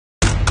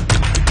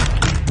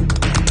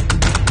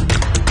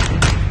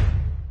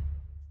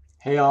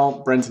Hey all,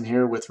 Brenton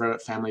here with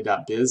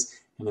RevitFamily.biz,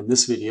 and in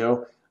this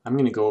video I'm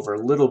going to go over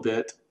a little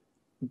bit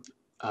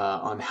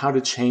on how to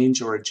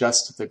change or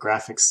adjust the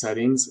graphics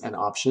settings and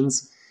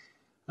options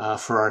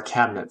for our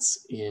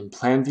cabinets in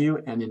plan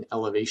view and in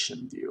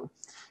elevation view.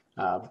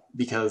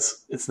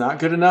 Because it's not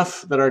good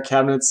enough that our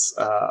cabinets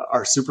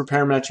are super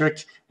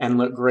parametric and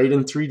look great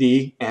in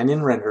 3D and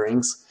in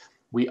renderings.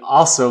 We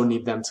also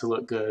need them to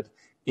look good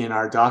in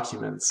our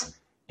documents,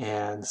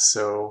 and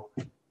so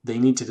they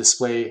need to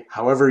display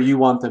however you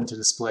want them to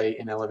display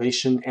in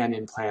elevation and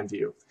in plan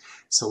view.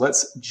 So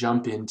let's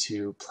jump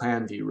into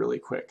plan view really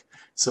quick.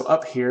 So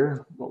up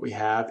here, what we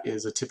have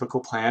is a typical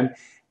plan,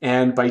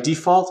 and by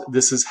default,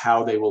 this is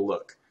how they will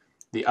look.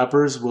 The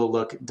uppers will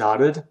look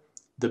dotted,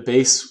 the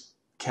base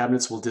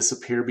cabinets will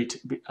disappear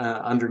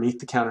underneath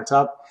the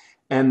countertop,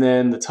 and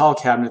then the tall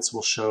cabinets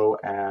will show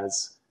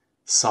as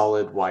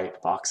solid white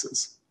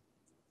boxes.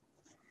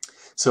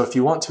 So if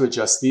you want to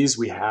adjust these,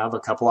 we have a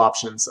couple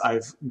options.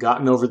 I've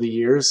gotten over the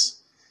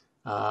years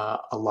a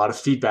lot of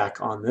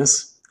feedback on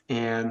this,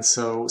 and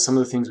so some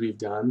of the things we've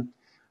done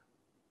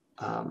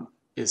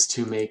is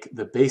to make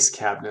the base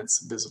cabinets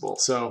visible.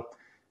 So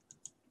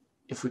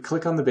if we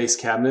click on the base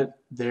cabinet,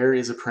 there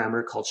is a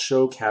parameter called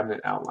Show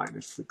Cabinet Outline.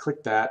 If we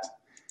click that,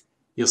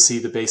 you'll see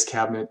the base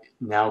cabinet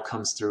now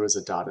comes through as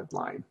a dotted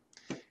line.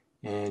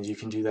 And you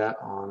can do that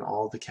on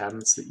all the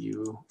cabinets that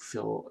you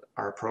feel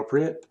are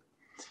appropriate.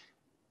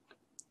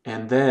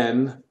 And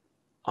then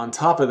on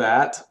top of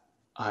that,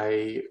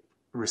 I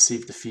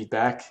received the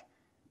feedback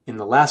in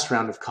the last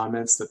round of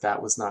comments that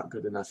that was not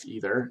good enough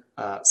either.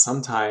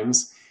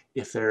 Sometimes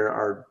if there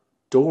are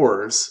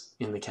doors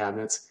in the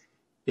cabinets,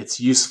 it's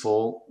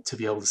useful to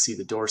be able to see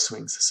the door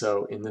swings.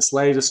 So in this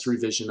latest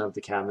revision of the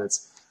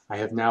cabinets, I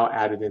have now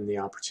added in the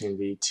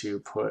opportunity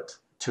to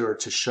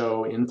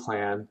show in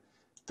plan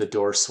the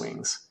door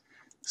swings.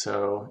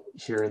 So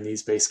here in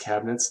these base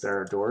cabinets,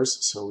 there are doors,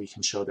 so we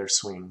can show their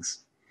swings.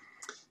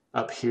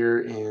 Up here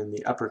in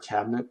the upper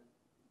cabinet,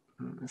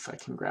 if I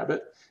can grab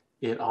it,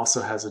 it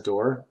also has a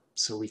door,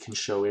 so we can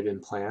show it in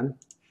plan.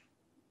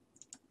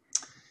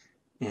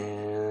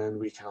 And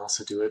we can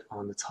also do it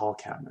on the tall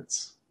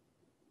cabinets.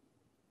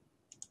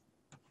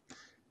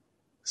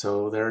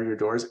 So there are your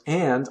doors,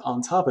 and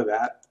on top of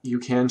that, you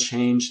can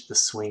change the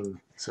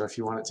swing. So if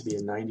you want it to be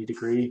a 90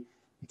 degree,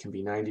 it can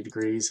be 90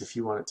 degrees. If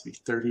you want it to be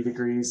 30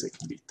 degrees, it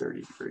can be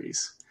 30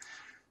 degrees.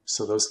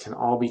 So those can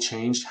all be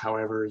changed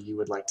however you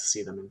would like to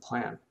see them in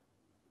plan.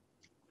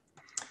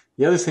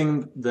 The other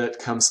thing that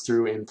comes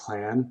through in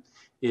plan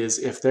is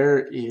if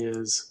there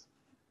is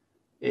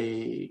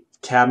a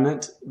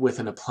cabinet with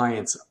an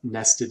appliance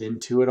nested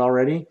into it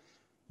already,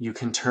 you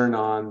can turn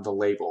on the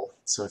label.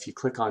 So if you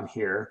click on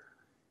here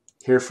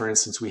for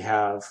instance, we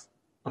have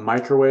a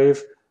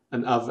microwave,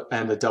 an oven,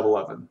 and a double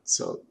oven.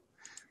 So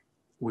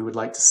we would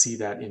like to see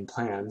that in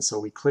plan. So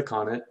we click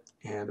on it,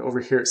 and over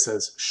here it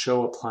says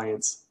Show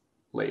Appliance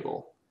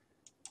Label.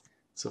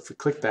 So if we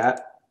click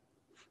that,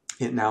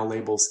 it now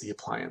labels the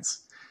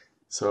appliance.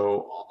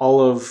 So all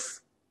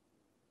of,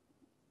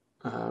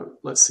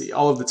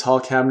 all of the tall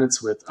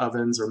cabinets with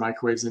ovens or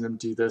microwaves in them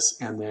do this,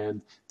 and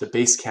then the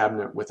base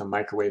cabinet with a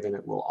microwave in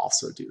it will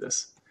also do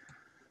this.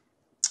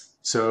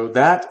 So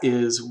that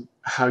is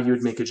how you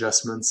would make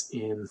adjustments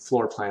in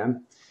floor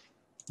plan.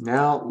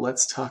 Now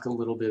let's talk a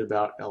little bit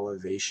about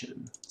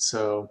elevation.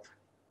 So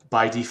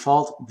by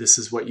default, this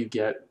is what you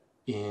get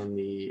in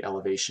the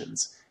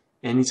elevations.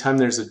 Anytime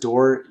there's a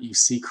door, you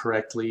see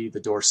correctly the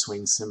door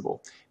swing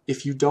symbol.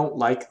 If you don't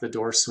like the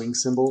door swing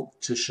symbol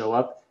to show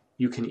up,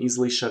 you can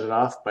easily shut it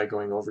off by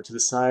going over to the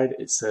side.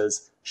 It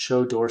says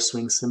Show Door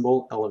Swing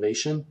Symbol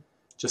Elevation.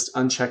 Just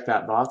uncheck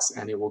that box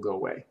and it will go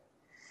away.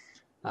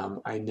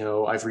 I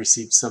know I've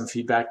received some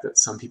feedback that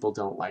some people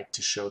don't like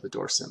to show the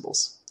door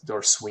symbols,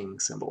 door swing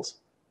symbols.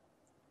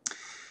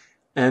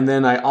 And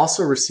then I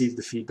also received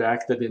the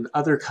feedback that in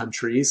other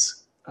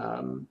countries,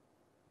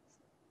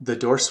 the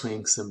door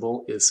swing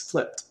symbol is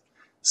flipped.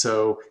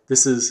 So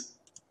this is,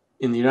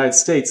 in the United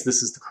States,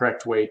 this is the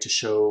correct way to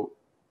show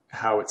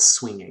how it's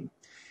swinging.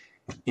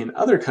 In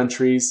other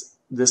countries,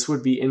 this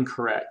would be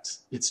incorrect.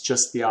 It's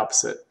just the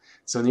opposite.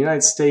 So in the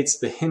United States,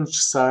 the hinge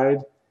side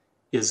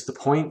is the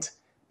point,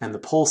 and the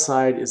pull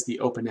side is the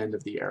open end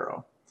of the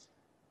arrow.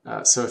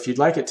 So if you'd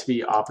like it to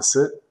be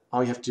opposite,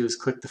 all you have to do is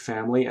click the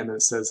family, and then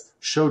it says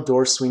Show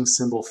Door Swing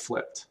Symbol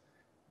Flipped.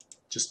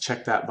 Just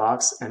check that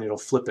box and it'll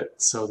flip it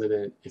so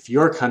that if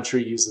your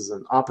country uses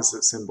an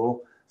opposite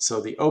symbol, so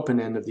the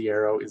open end of the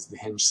arrow is the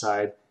hinge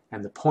side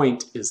and the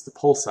point is the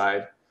pull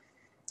side,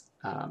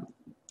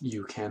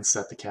 you can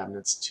set the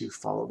cabinets to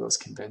follow those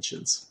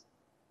conventions.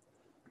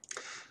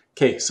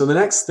 Okay, so the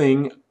next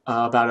thing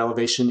about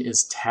elevation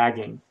is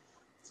tagging.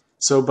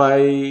 So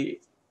by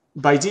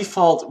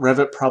default,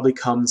 Revit probably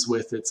comes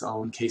with its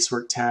own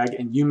casework tag,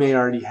 and you may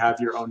already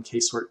have your own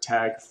casework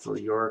tag for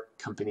your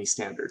company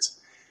standards.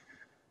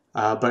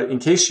 But in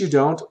case you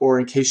don't, or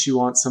in case you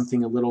want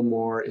something a little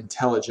more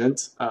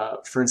intelligent,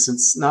 for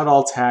instance, not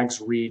all tags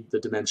read the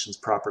dimensions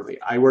properly.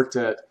 I worked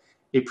at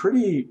a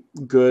pretty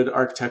good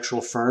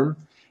architectural firm,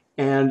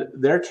 and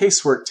their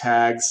casework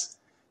tags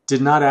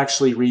did not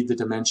actually read the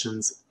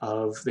dimensions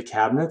of the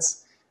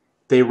cabinets.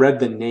 They read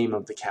the name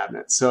of the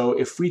cabinet. So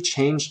if we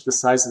changed the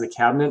size of the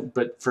cabinet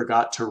but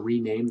forgot to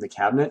rename the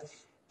cabinet,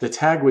 the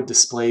tag would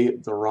display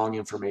the wrong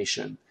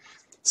information.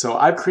 So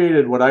I've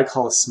created what I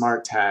call a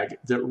smart tag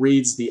that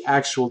reads the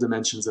actual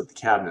dimensions of the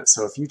cabinet.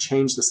 So if you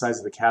change the size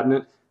of the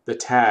cabinet, the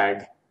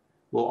tag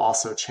will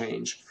also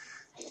change.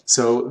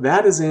 So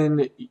that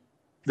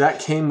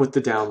came with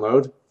the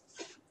download.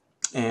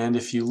 And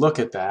if you look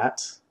at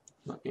that,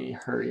 let me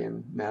hurry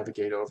and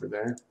navigate over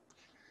there.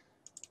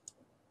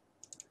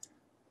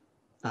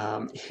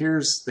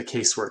 Here's the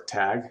casework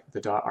tag,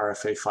 the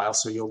 .rfa file,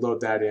 so you'll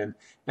load that in.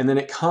 And then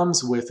it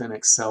comes with an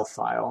Excel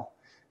file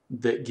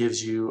that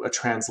gives you a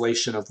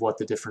translation of what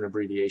the different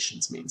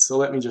abbreviations mean. So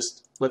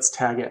let's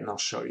tag it and I'll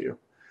show you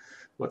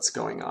what's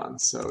going on.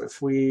 So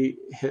if we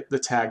hit the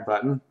tag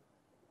button,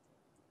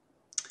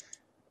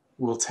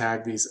 we'll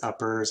tag these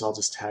uppers. I'll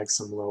just tag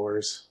some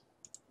lowers.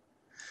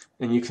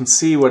 And you can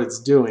see what it's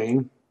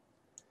doing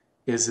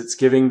is it's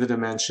giving the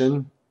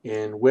dimension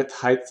in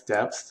width, height,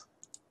 depth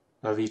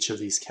of each of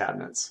these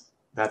cabinets.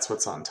 That's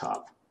what's on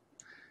top.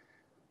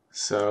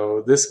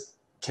 So this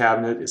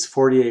cabinet is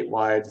 48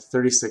 wide,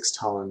 36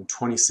 tall, and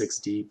 26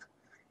 deep.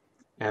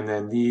 And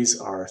then these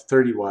are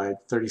 30 wide,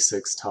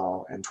 36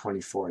 tall, and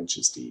 24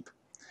 inches deep.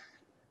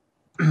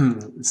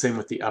 Same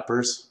with the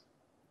uppers.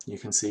 You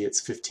can see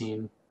it's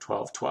 15,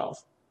 12,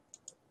 12.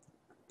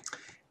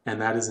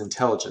 And that is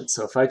intelligent.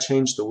 So if I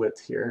change the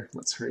width here,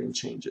 let's hurry and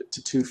change it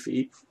to 2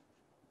 feet.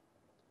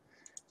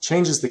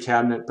 Changes the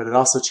cabinet, but it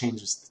also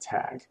changes the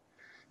tag,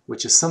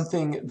 which is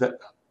something that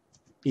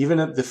even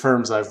at the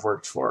firms I've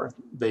worked for,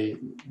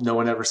 no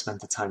one ever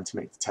spent the time to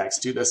make the tags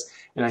do this.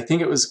 And I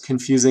think it was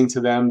confusing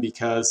to them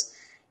because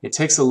it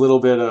takes a little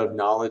bit of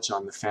knowledge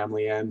on the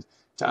family end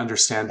to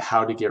understand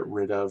how to get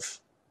rid of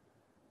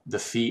the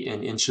feet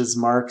and inches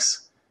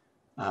marks,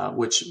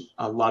 which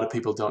a lot of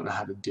people don't know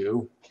how to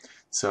do.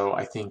 So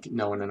I think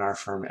no one in our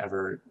firm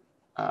ever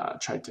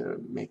tried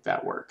to make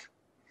that work.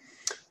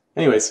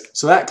 Anyways,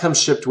 so that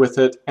comes shipped with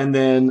it. And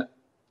then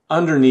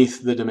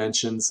underneath the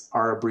dimensions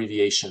are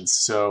abbreviations.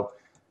 So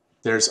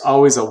there's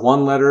always a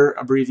 1-letter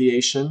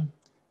abbreviation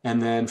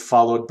and then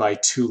followed by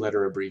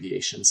 2-letter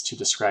abbreviations to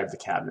describe the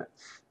cabinet.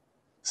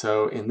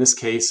 So in this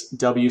case,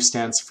 W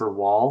stands for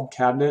wall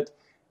cabinet,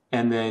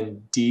 and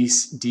then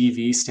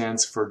DV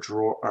stands for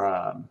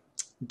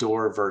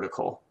door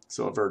vertical,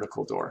 so a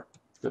vertical door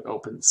that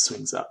opens,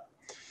 swings up.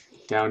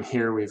 Down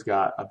here we've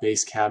got a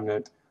base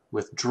cabinet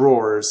with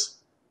drawers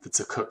that's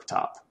a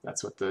cooktop.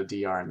 That's what the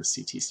DR and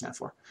the CT stand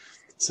for.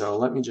 So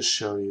let me just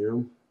show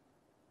you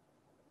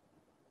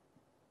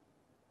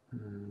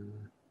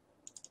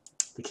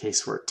the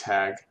casework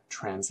tag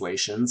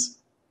translations.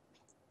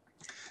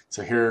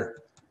 So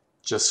here,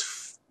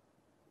 just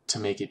to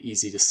make it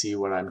easy to see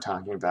what I'm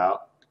talking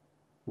about,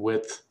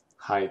 width,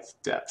 height,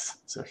 depth.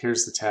 So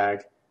here's the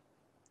tag.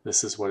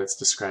 This is what it's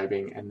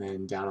describing. And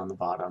then down on the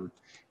bottom,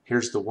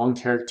 here's the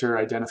 1-character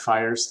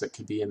identifiers that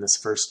could be in this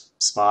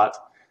first spot.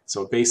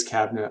 So a base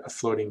cabinet, a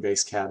floating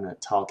base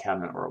cabinet, tall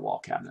cabinet, or a wall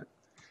cabinet.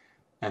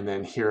 And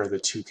then here are the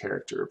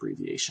 2-character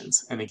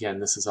abbreviations. And again,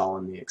 this is all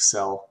in the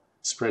Excel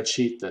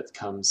spreadsheet that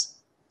comes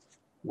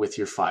with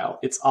your file.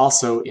 It's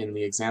also in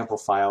the example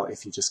file.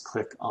 If you just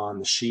click on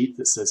the sheet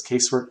that says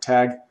casework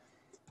tag,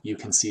 you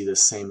can see the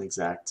same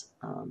exact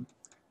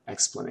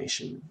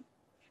explanation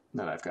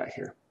that I've got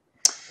here.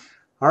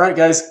 All right,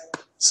 guys,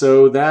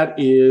 so that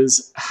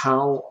is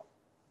how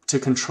to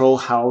control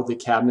how the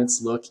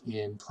cabinets look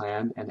in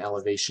plan and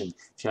elevation.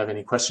 If you have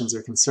any questions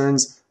or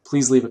concerns,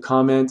 please leave a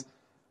comment.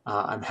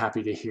 I'm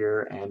happy to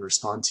hear and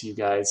respond to you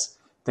guys.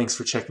 Thanks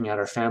for checking out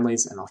our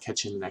families, and I'll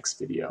catch you in the next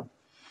video.